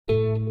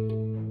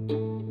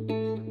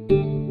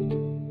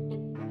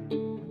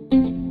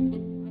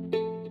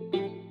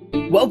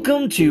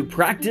Welcome to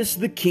Practice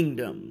the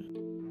Kingdom.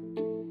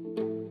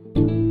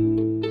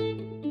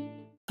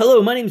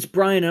 Hello, my name is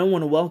Brian. I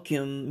want to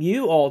welcome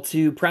you all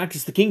to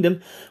Practice the Kingdom.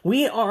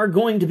 We are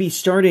going to be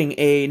starting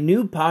a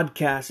new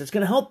podcast that's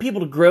going to help people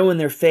to grow in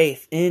their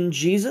faith in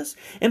Jesus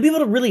and be able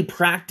to really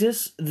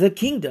practice the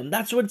kingdom.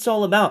 That's what it's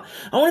all about.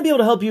 I want to be able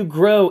to help you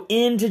grow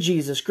into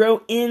Jesus,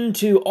 grow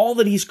into all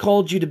that He's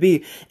called you to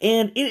be,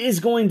 and it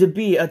is going to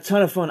be a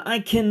ton of fun. I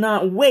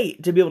cannot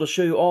wait to be able to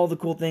show you all the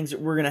cool things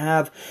that we're going to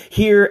have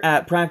here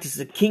at Practice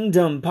the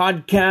Kingdom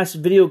podcast,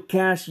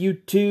 videocast,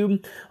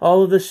 YouTube,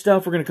 all of this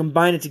stuff. We're going to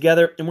combine it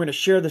together, and we're going to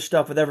share this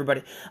stuff with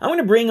everybody. I'm going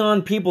to bring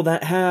on people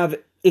that have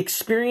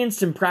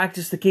experienced and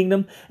practiced the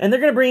kingdom, and they're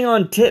going to bring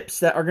on tips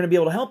that are going to be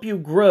able to help you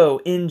grow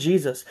in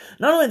Jesus.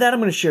 Not only that,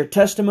 I'm going to share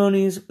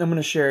testimonies, I'm going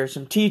to share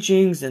some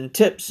teachings and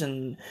tips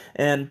and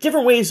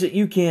different ways that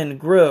you can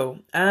grow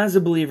as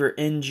a believer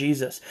in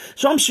Jesus.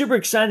 So I'm super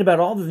excited about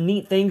all the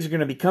neat things that are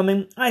going to be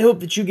coming. I hope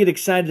that you get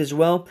excited as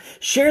well.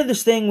 Share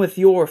this thing with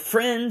your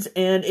friends,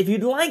 and if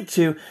you'd like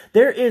to,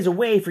 there is a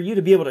way for you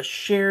to be able to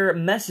share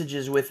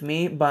messages with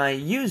me by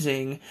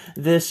using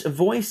this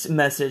voice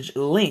message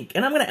link.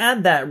 And I'm going to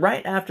add that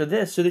right after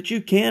this so that you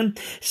can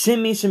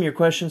send me some of your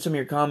questions, some of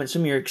your comments,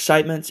 some of your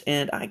excitements,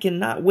 and I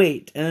cannot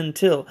wait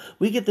until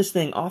we get this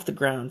thing off the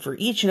ground for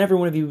each and every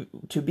one of you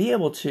to be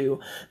able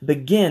to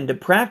begin to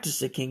practice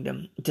the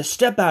kingdom, to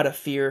step out of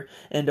fear,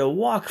 and to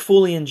walk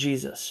fully in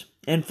Jesus.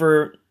 And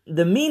for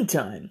the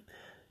meantime,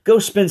 go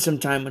spend some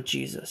time with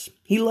Jesus.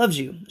 He loves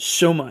you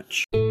so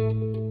much.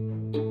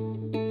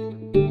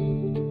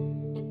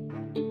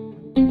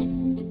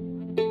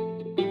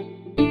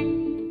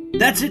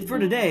 That's it for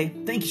today.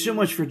 Thank you so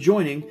much for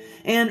joining.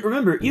 And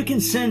remember, you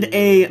can send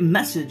a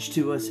message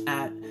to us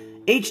at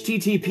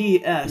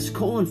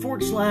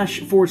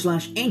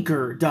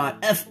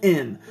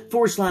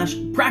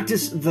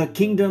https://anchor.fm/practice the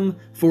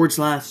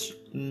kingdom/message.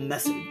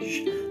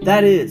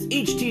 That is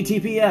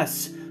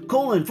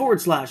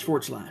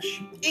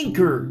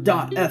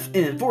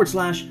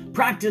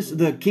https://anchor.fm/practice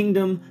the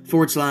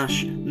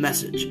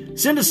kingdom/message.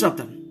 Send us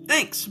something.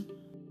 Thanks.